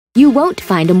You won't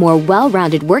find a more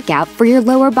well-rounded workout for your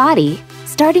lower body,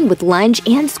 starting with lunge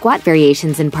and squat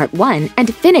variations in Part 1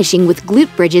 and finishing with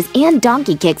glute bridges and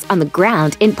donkey kicks on the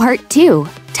ground in Part 2.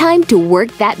 Time to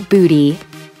work that booty.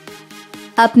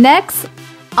 Up next,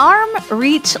 arm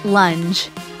reach lunge.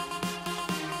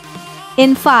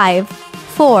 In 5,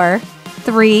 4,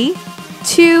 3,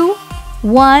 2,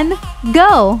 1,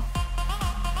 go!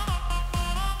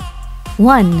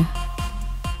 1,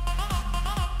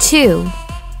 2,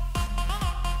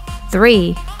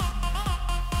 3,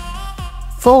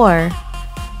 4,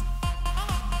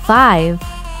 5,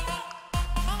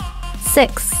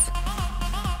 6,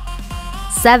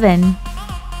 7,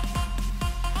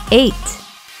 8,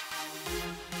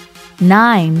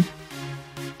 9,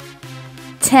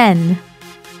 10,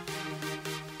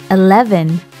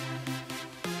 11,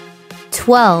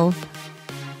 12,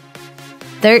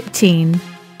 13,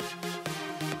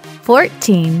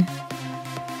 14,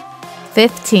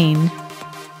 15,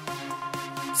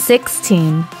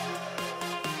 16,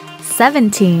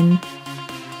 17,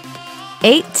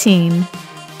 18,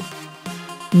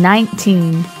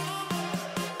 19,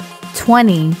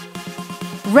 20.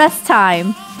 Rest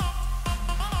time.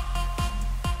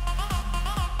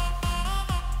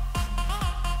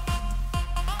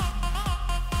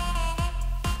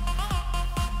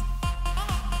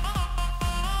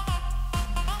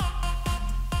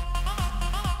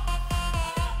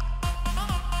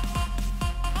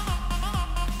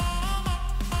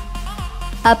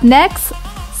 Up next,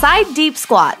 side deep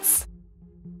squats.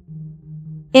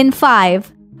 In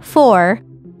 5, 4,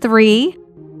 3,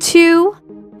 2,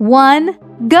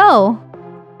 1, go!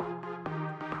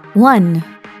 1,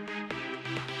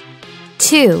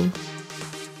 2,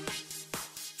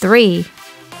 3,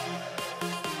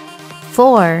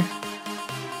 4,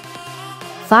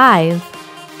 5,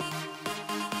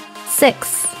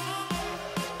 6,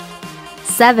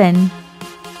 7,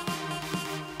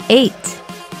 8,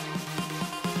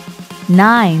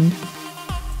 9,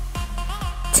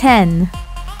 10,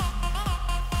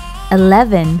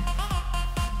 11,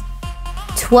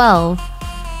 12,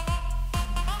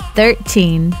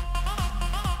 13,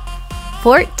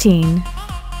 14,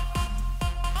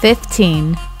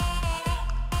 15,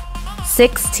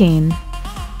 16,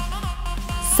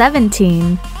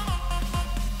 17,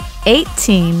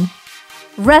 18.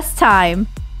 Rest time.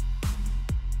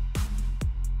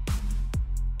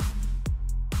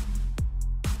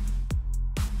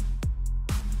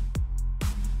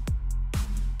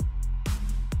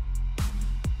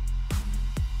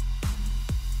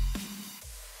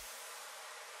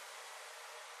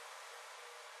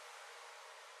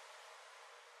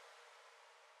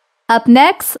 Up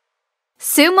next,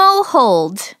 Sumo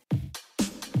Hold.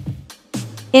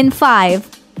 In 5,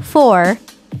 4,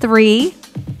 3,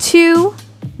 2,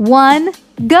 1,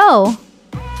 go!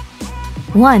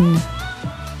 1,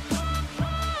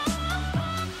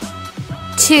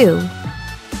 2,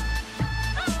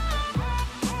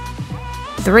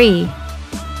 3,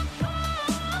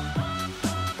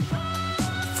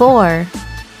 4,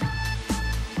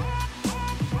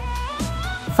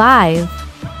 5,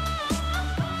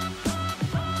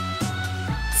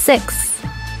 6,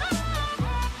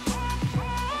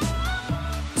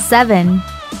 7,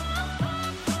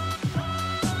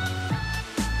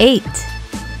 8,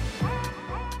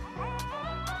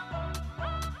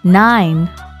 9.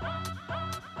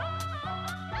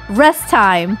 Rest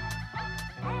time.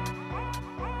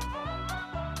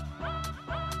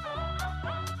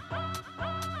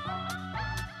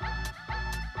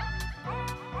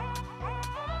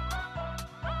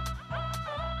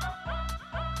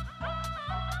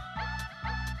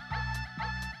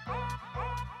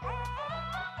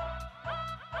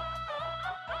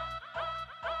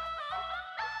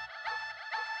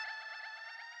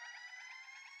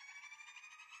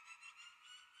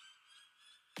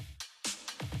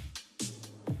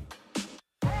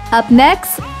 Up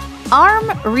next,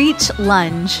 arm reach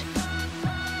lunge.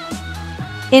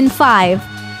 In 5,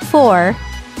 4,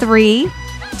 3,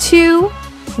 2,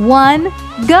 1,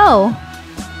 go!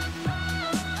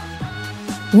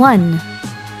 1,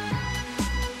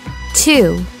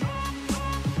 2,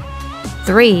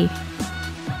 3,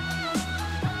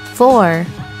 4,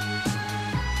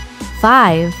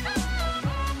 5,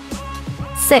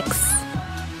 6,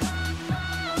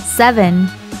 7,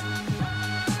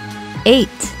 8,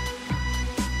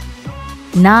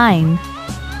 9,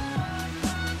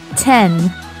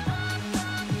 10,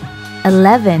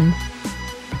 11,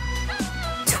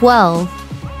 12,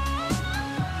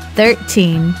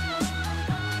 13,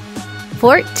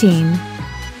 14,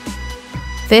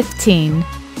 15,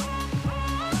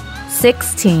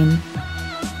 16,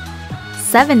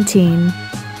 17,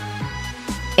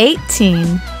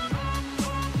 18,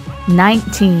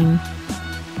 19,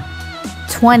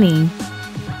 20.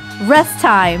 Rest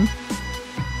time.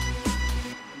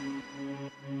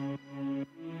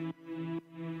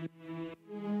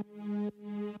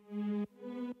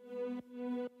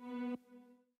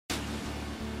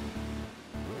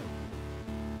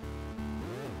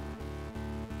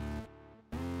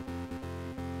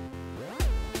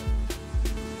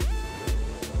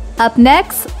 Up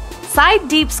next, side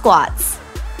deep squats.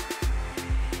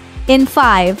 In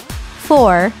 5,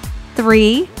 4,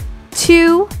 3,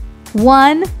 2,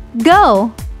 1,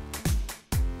 go.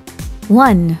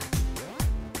 1,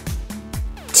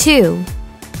 2,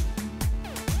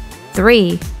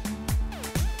 3,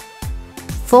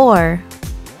 4,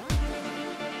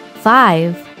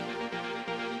 5,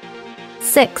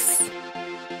 6,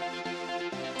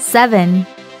 7,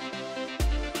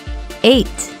 8,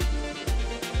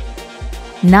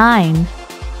 9,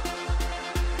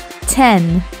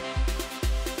 10,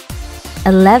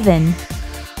 11,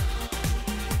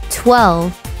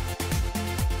 12,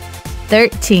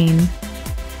 13,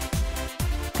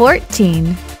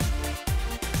 14,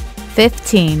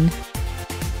 15,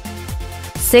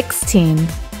 16,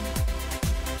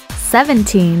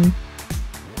 17,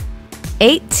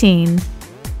 18.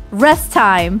 Rest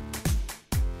time.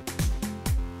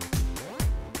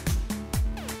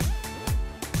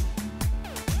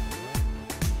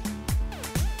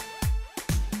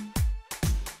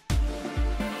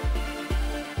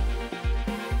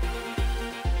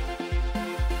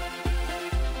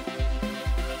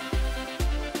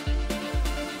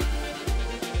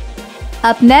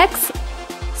 Up next,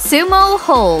 Sumo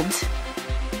Hold.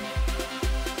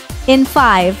 In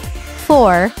 5,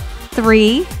 4,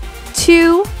 3,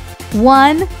 2,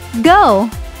 1, go.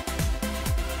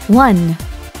 1,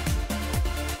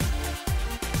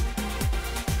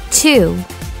 2,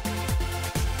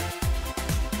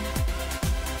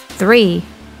 3,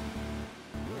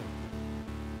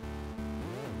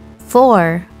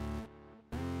 4,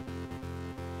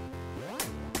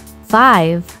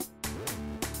 5,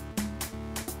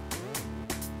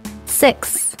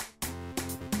 6,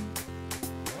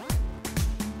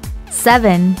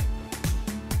 7,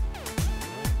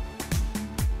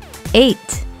 8,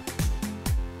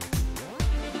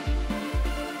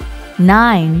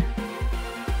 9.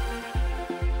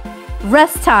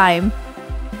 Rest time.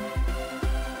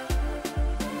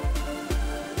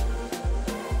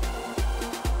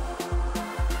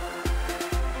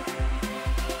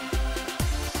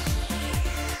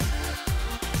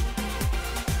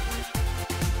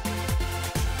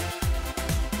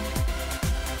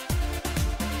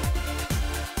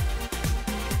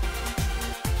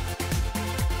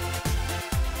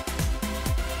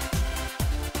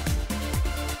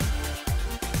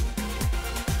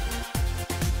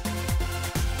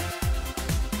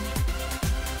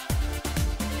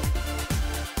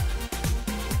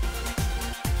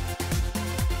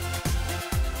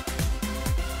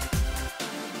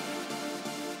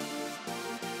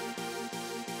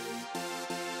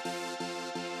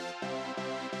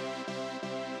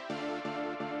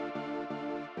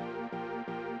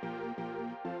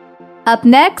 Up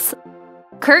next,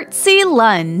 Curtsy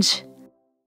Lunge.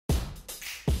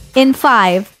 In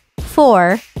 5,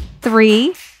 4,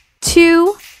 3,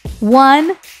 2,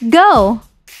 1, go.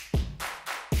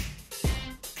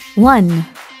 1,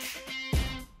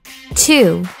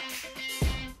 2,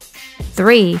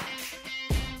 3,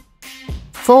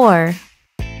 4,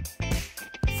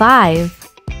 5,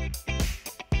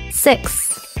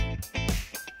 6,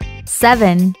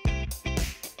 7,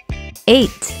 8,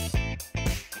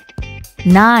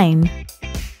 9,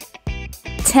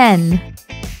 10,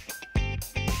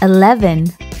 11,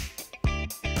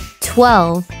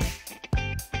 12,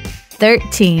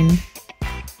 13,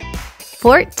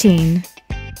 14,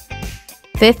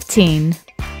 15,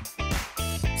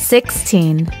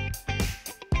 16,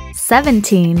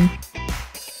 17,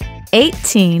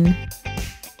 18,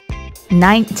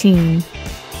 19,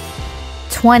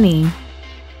 20.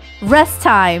 Rest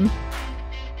time.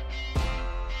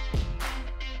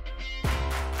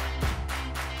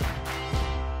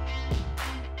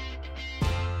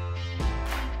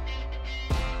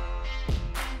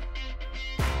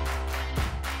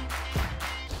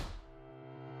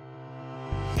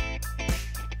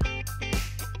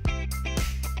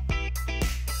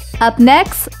 Up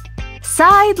next,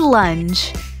 side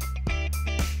lunge.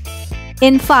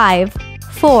 In 5,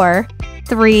 4,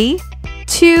 3,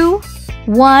 2,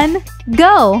 1,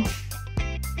 go.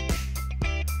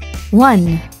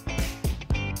 1,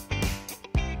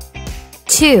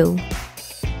 2,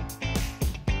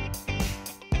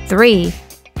 3,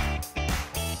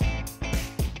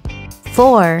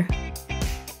 4,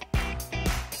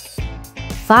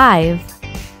 5,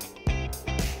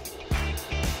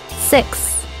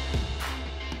 6,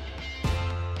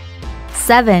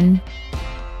 7,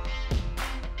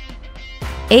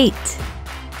 8,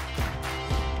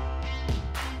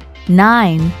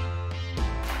 9,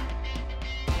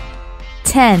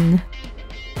 10,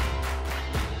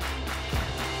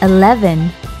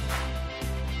 11,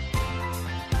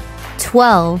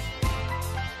 12,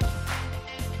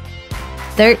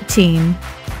 13.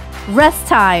 Rest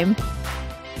time.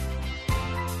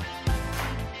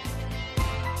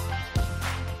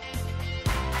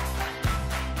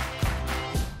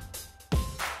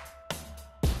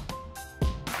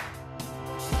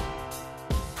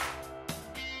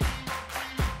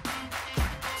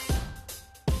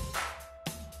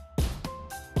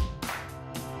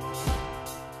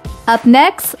 Up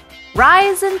next,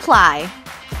 rise and ply.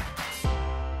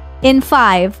 In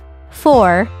 5,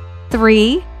 4,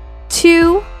 3,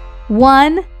 2,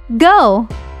 1, go.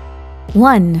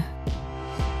 1,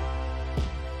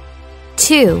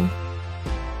 2,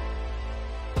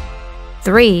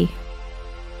 3,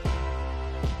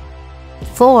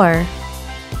 4,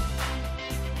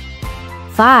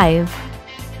 5,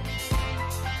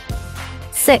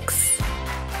 6,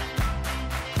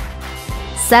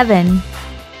 7,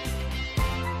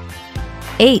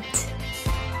 8,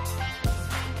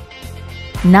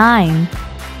 9,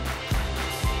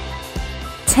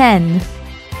 10,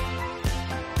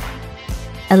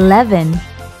 11,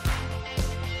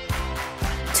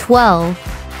 12.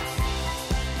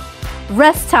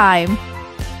 Rest time.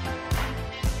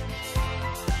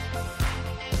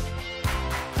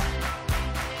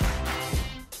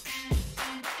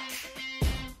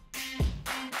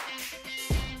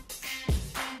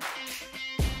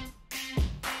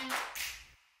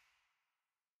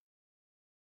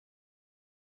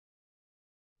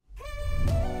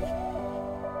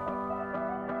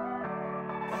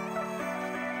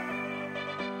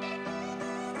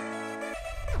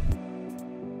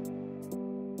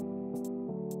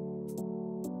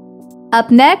 Up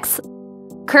next,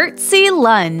 Curtsy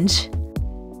Lunge.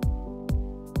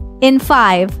 In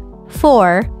 5,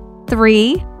 4,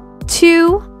 3,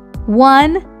 2,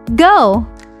 1, go.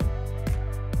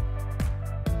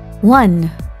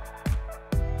 1,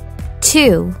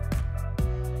 2,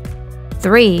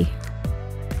 3,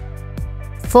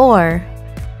 4,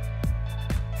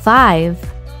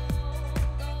 5,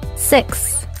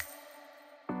 6,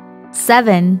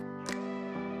 7,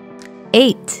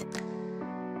 8,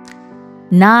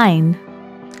 9,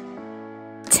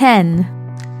 10,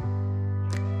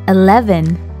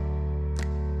 11,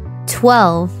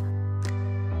 12,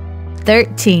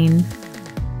 13,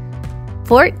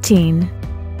 14,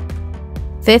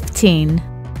 15,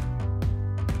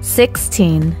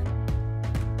 16,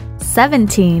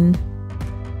 17,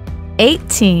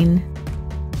 18,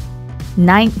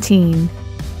 19,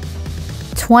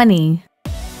 20.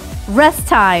 Rest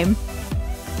time.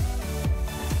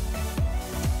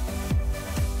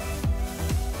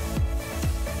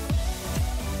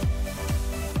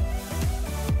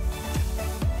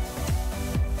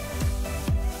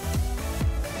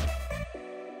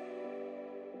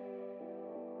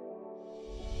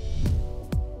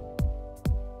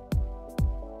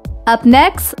 Up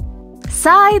next,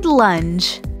 side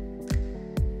lunge.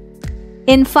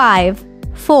 In 5,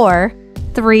 4,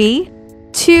 3,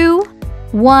 2,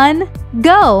 1,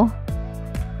 go.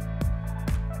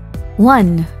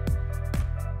 1,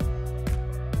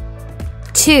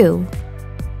 2,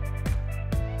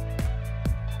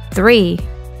 3,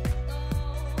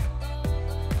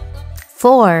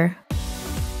 4,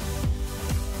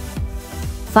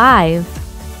 5,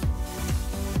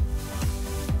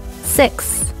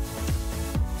 6,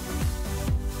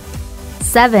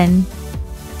 7,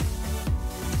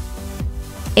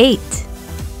 8,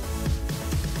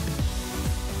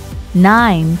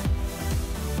 9,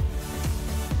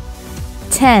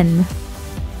 10,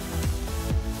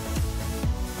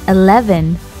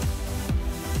 11,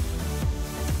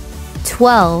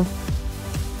 12,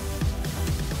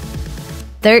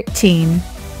 13.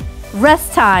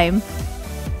 Rest time.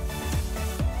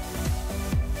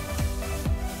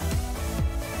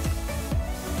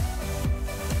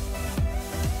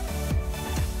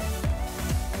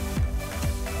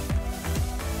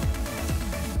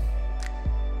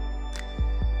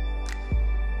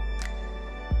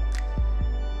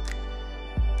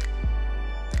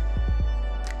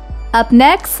 Up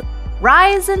next,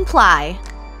 rise and ply.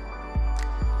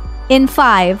 In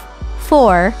 5,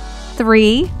 4,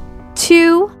 3,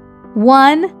 2,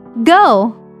 1,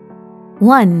 go.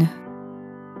 1,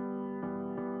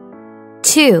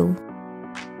 2,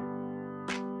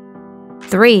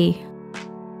 3,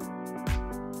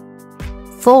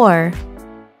 4,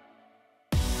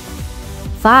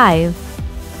 5,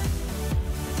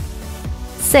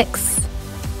 6,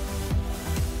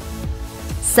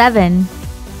 7,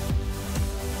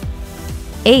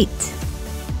 8,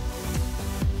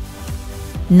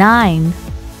 9,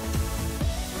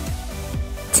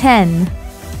 10,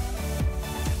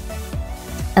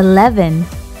 11,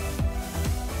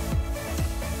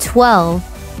 12.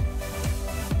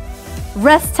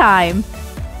 Rest time.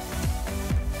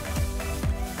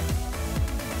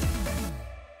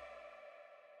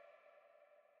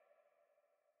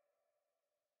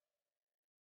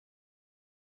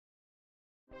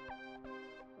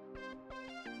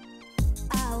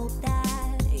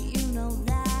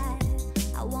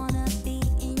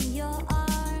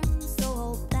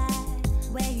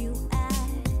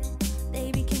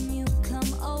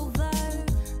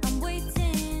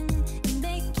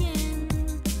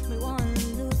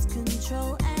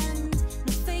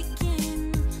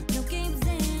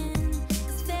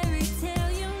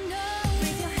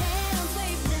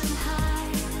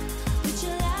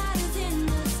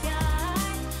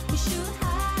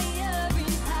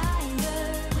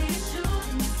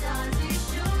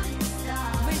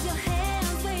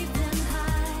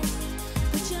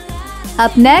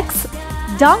 Up next,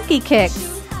 donkey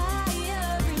kicks.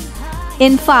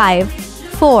 In 5,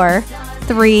 4,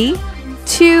 3,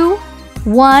 2,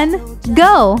 1,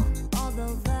 go.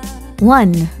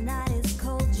 1,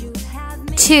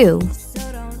 2,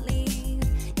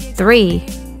 3,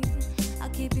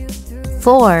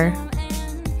 4,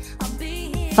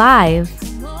 5,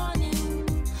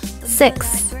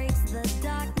 6,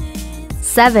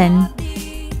 7,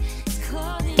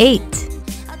 8,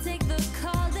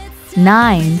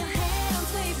 9,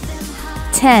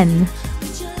 10,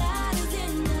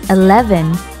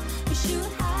 11,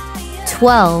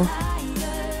 12,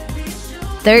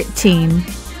 13,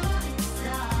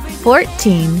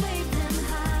 14,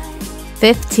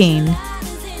 15,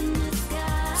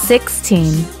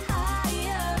 16,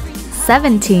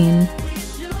 17,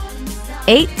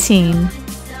 18,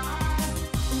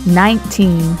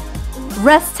 19.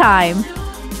 Rest time.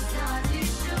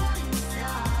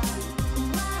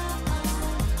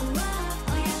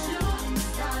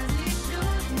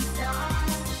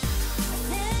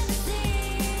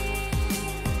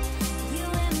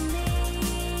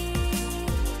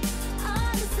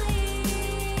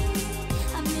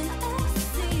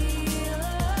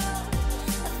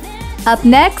 Up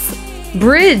next,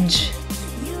 bridge.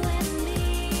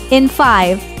 In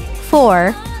 5,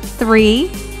 4,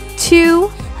 3, 2,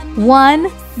 1,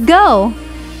 go.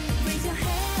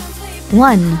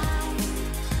 1,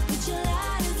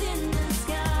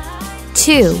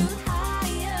 2,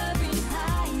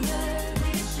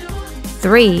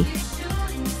 3,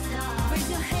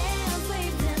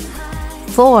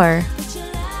 4,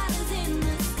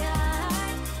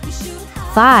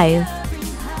 5,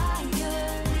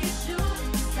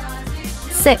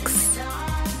 6,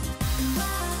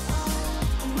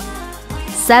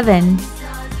 7,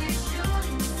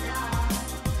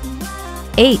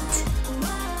 8,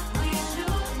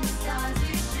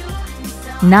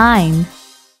 9,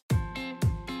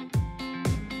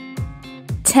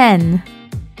 10,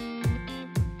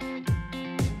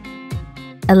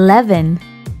 11.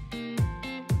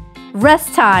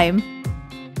 Rest time.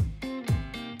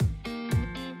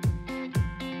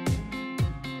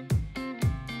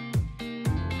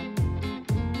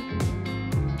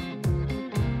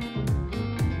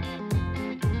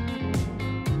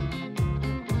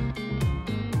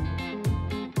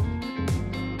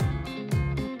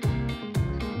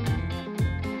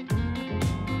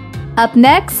 Up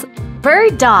next,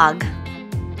 bird dog.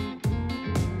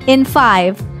 In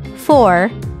 5, 4,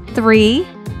 3,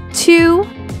 2,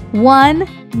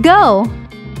 1, go.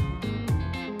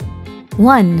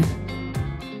 1,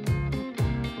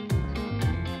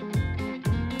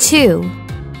 2,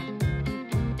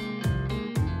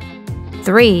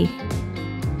 3,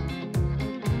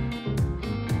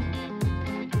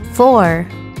 4,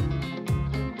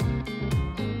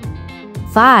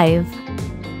 5,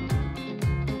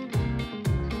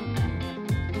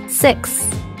 6,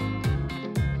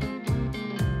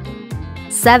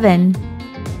 7,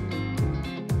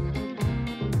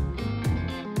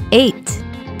 8,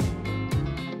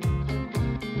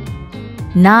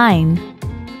 9,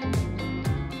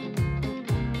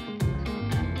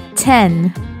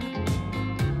 10,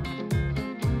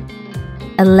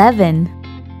 11,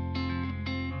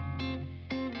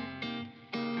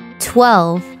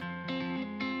 12.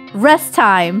 Rest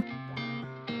time.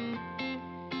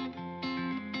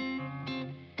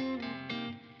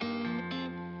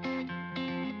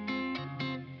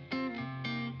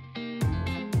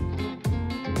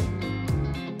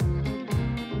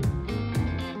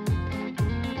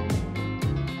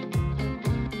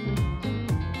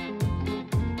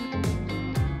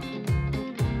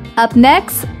 Up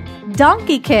next,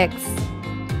 donkey kicks.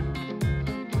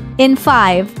 In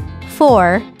 5,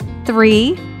 4,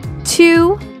 3,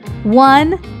 2,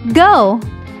 1, go!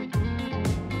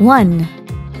 1,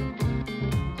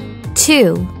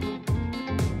 2,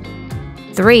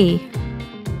 3,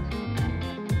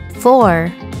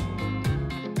 4,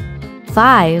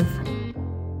 5,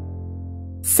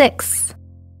 6,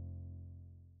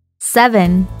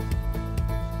 7,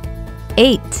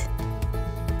 8,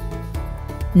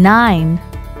 9,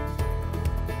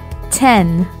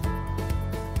 10,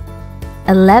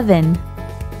 11,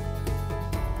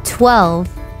 12,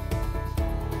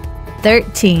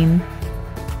 13,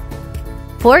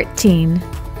 14,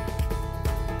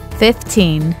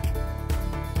 15,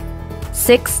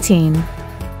 16,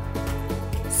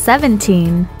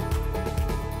 17,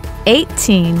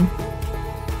 18,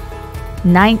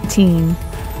 19.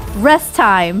 Rest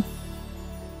time.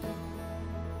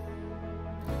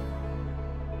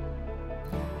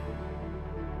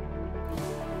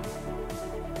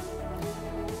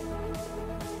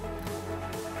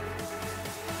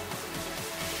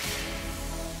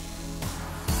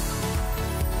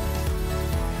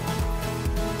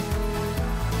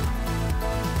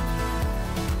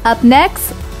 Up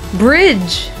next,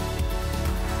 bridge.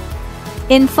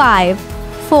 In 5,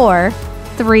 4,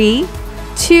 3,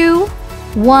 2,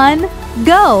 1,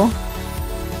 go!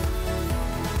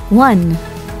 1,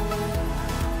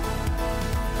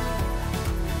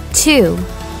 2,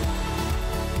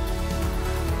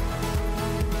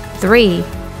 3,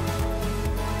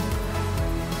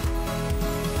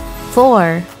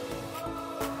 4,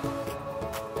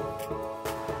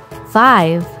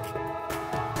 5,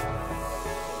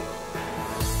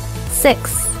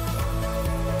 6,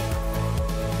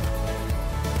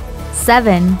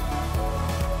 7,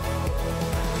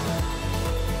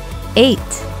 8,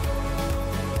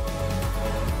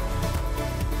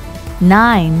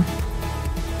 9,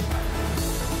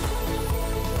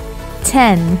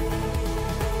 10,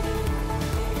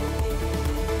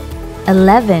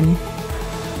 11.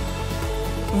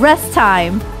 Rest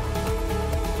time.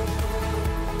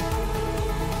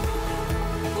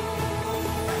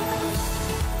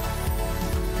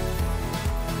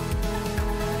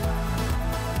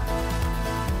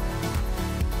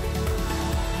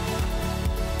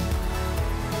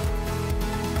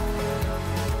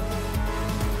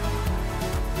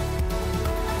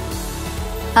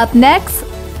 Up next,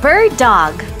 bird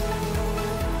dog.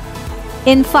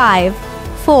 In 5,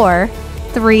 4,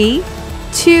 3,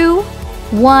 2,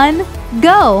 1,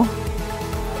 go!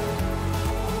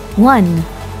 1,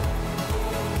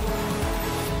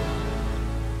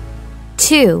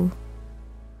 2,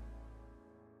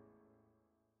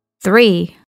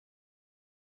 3,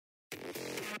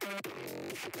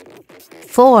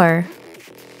 4,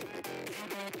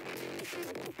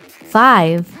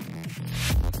 5,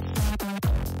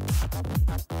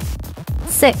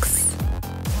 6,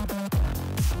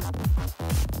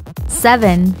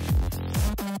 7,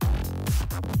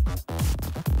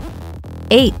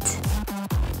 8,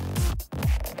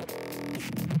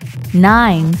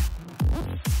 9,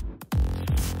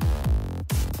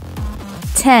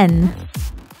 10,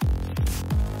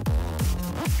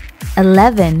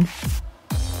 11,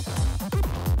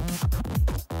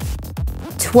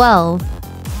 12.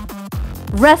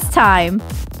 Rest time.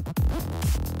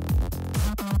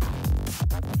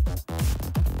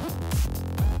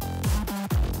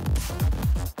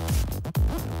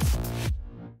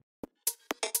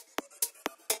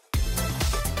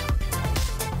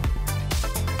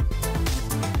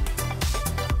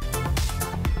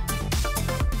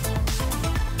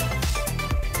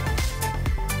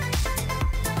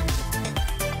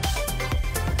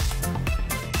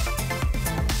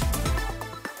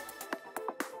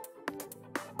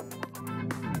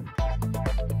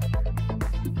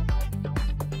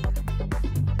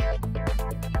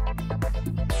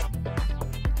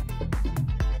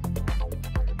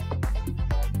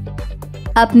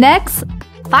 Up next,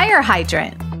 fire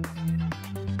hydrant.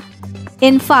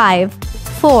 In 5,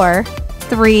 4,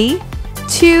 3,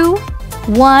 2,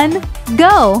 1,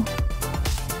 go!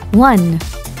 1,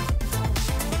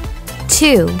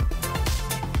 2,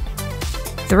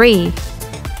 3,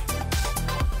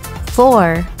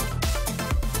 4,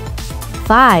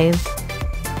 5,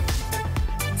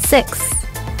 6,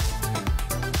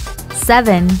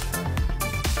 7,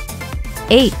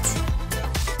 8,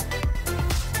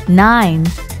 9,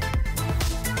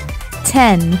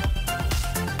 10,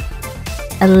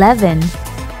 11,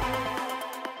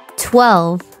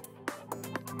 12,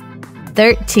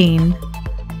 13,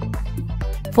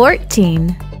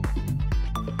 14,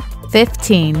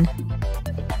 15,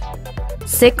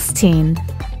 16,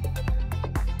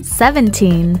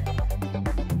 17,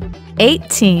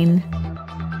 18,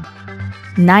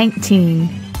 19,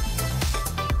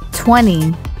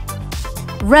 20.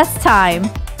 Rest time.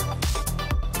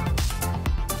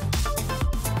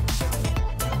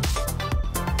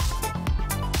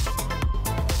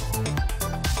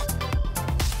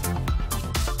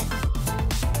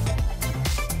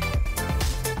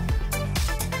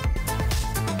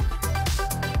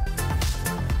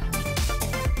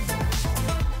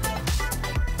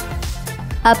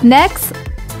 Up next,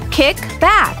 kick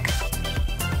back.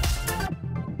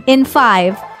 In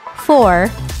 5, 4,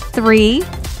 3,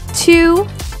 2,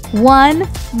 1,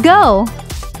 go.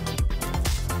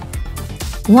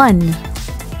 1,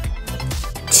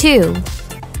 2,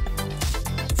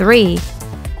 3,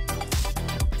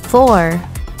 4,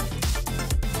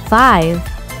 5,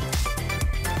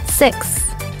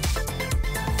 6,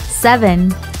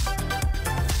 7,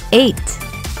 8,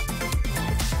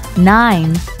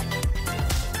 9,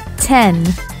 10,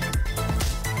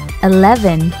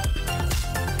 11,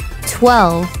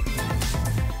 12,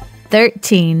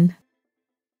 13,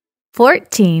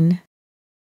 14,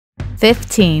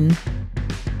 15,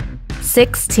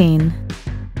 16,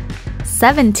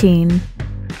 17,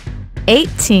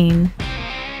 18,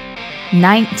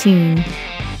 19,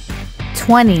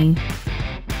 20,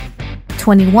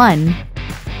 21,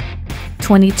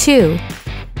 22.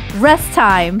 Rest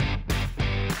time.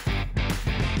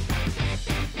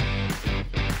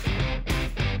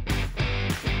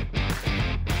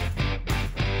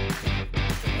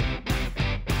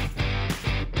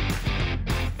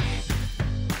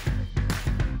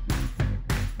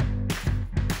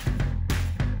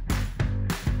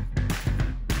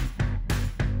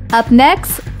 Up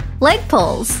next, leg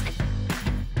pulls.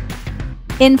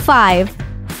 In 5,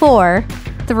 4,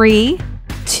 3,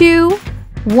 2,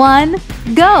 1,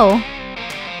 go.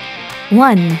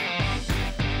 1,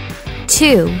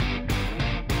 2,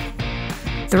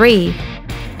 3,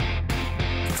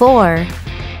 4,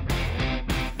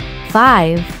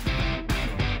 5,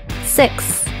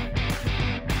 6,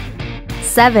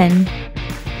 7,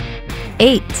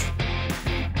 8,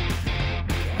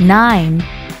 9,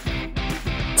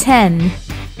 10,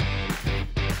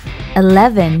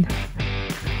 11,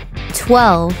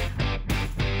 12,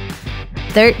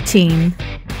 13,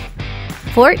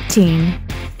 14,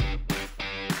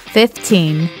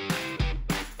 15,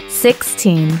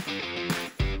 16,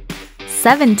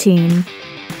 17,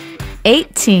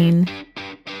 18,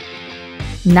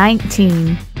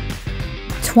 19,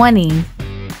 20.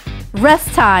 Rest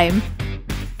time.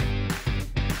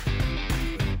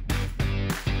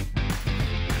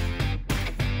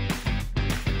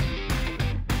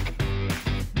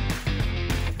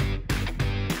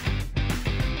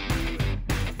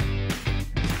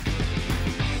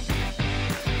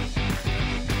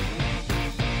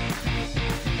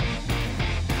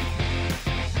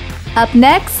 Up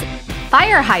next,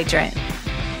 fire hydrant.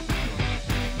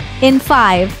 In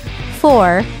 5,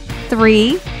 4,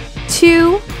 3,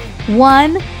 2,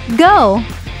 1, go.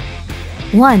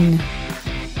 1,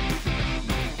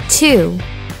 2,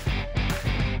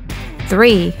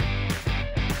 3,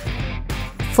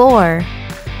 4,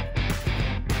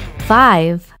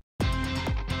 5,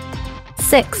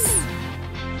 6,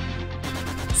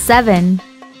 7,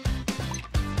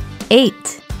 8,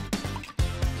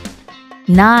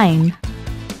 9,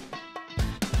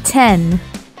 10,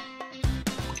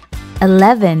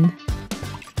 11,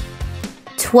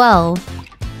 12,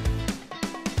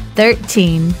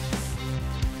 13,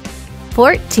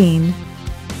 14,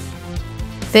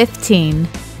 15,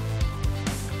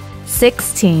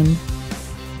 16,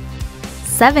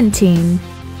 17,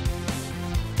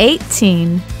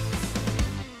 18,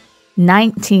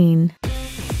 19,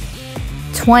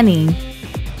 20.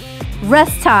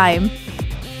 Rest time.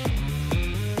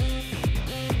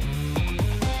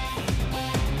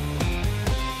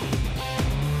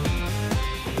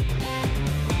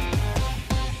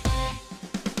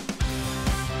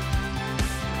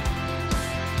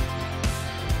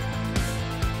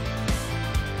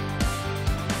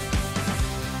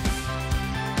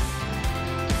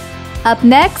 Up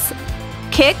next,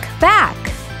 kick back.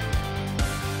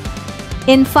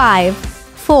 In 5,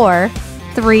 4,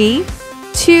 3,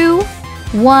 2,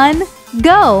 1,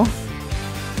 go.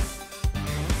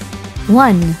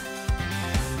 1,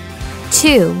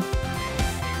 2,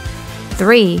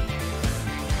 3,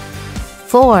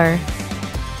 4,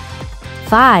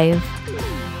 5,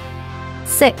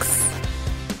 6,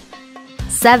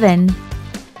 7,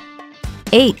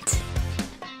 8,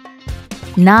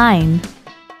 9,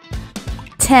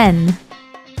 10,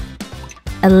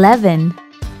 11,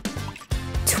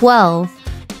 12,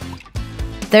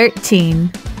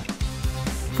 13,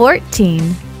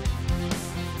 14,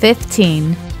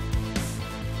 15,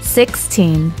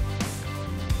 16,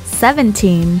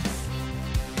 17,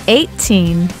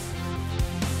 18,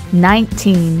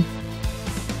 19,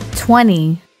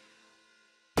 20,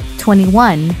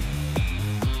 21,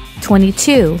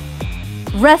 22.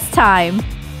 Rest time.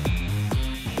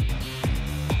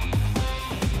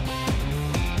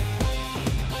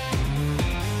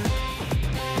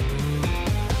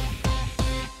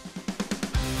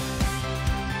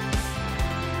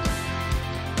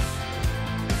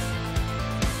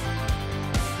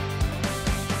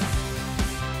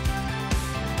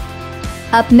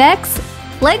 Up next,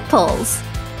 leg pulls.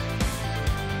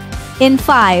 In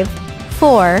 5,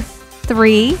 4,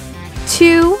 3,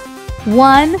 2,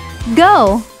 1,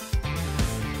 go!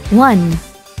 1,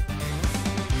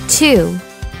 2,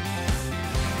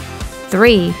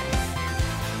 3,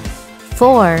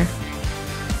 4,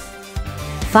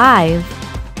 5,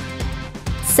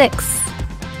 6,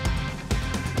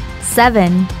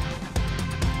 7,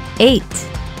 8,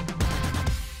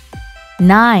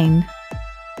 9,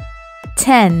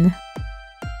 10,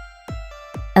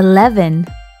 11,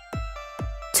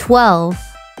 12,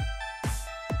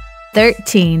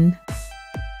 13,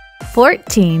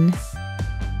 14,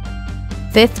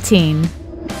 15,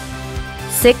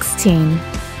 16,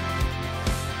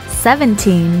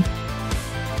 17,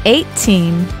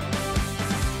 18,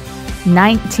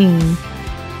 19,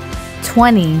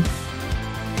 20.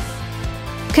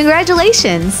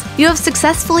 Congratulations! You have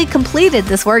successfully completed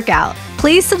this workout.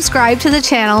 Please subscribe to the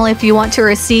channel if you want to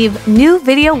receive new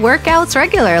video workouts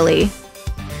regularly.